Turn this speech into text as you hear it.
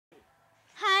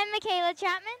Mikayla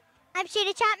Chapman. I'm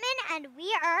Shayna Chapman, and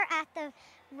we are at the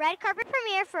red carpet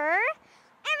premiere for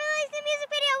Everybody's new music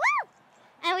video. Woo!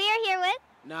 And we are here with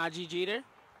Nadji Jeter.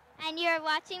 And you're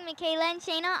watching Mikayla and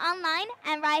Shayna online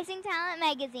and Rising Talent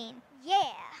Magazine.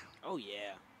 Yeah. Oh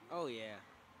yeah. Oh yeah.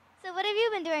 So what have you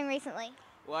been doing recently?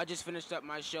 Well, I just finished up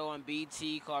my show on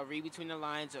BT called Read Between the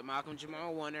Lines with Malcolm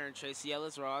Jamal Warner and Tracy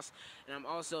Ellis Ross. And I'm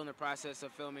also in the process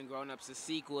of filming Grown Ups, the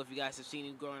sequel. If you guys have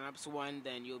seen Grown Ups 1,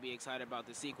 then you'll be excited about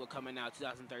the sequel coming out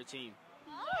 2013.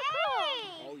 Oh,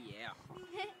 cool. Oh yeah.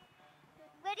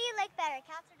 What do you like better,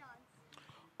 cats or dogs?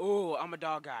 Oh, I'm a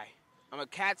dog guy.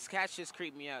 Cats just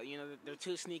creep me out. You know, they're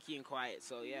too sneaky and quiet.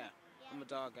 So yeah, I'm a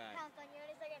dog guy. Pounce on you in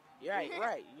a second. You're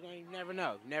right. You never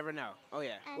know. Never know. Oh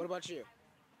yeah. And what about you?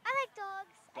 I like dogs.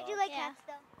 I do like cats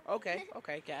though. Okay.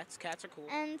 Cats are cool.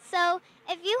 And so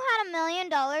if you had $1 million,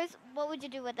 what would you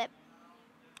do with it?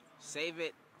 Save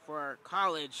it for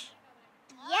college.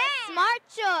 Yeah. Smart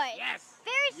choice. Yes.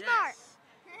 Very smart.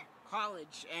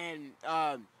 College and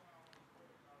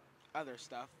other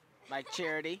stuff like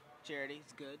charity. Charity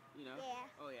is good, you know. Yeah.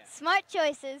 Oh yeah. Smart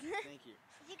choices. Thank you.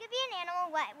 If you could be an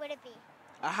animal, what would it be?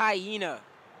 A hyena.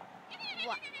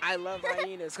 What? I love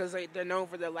hyenas because they're known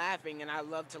for their laughing, and I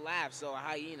love to laugh. So a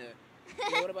hyena.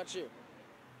 Yeah, what about you?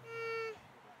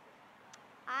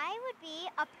 I would be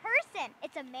a person.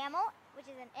 It's a mammal, which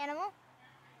is an animal.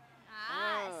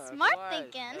 Smart That's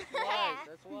wise. thinking.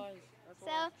 That's wise.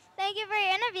 So thank you for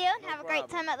your interview and No have a great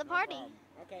problem. time at the No party. problem.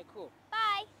 Okay, cool.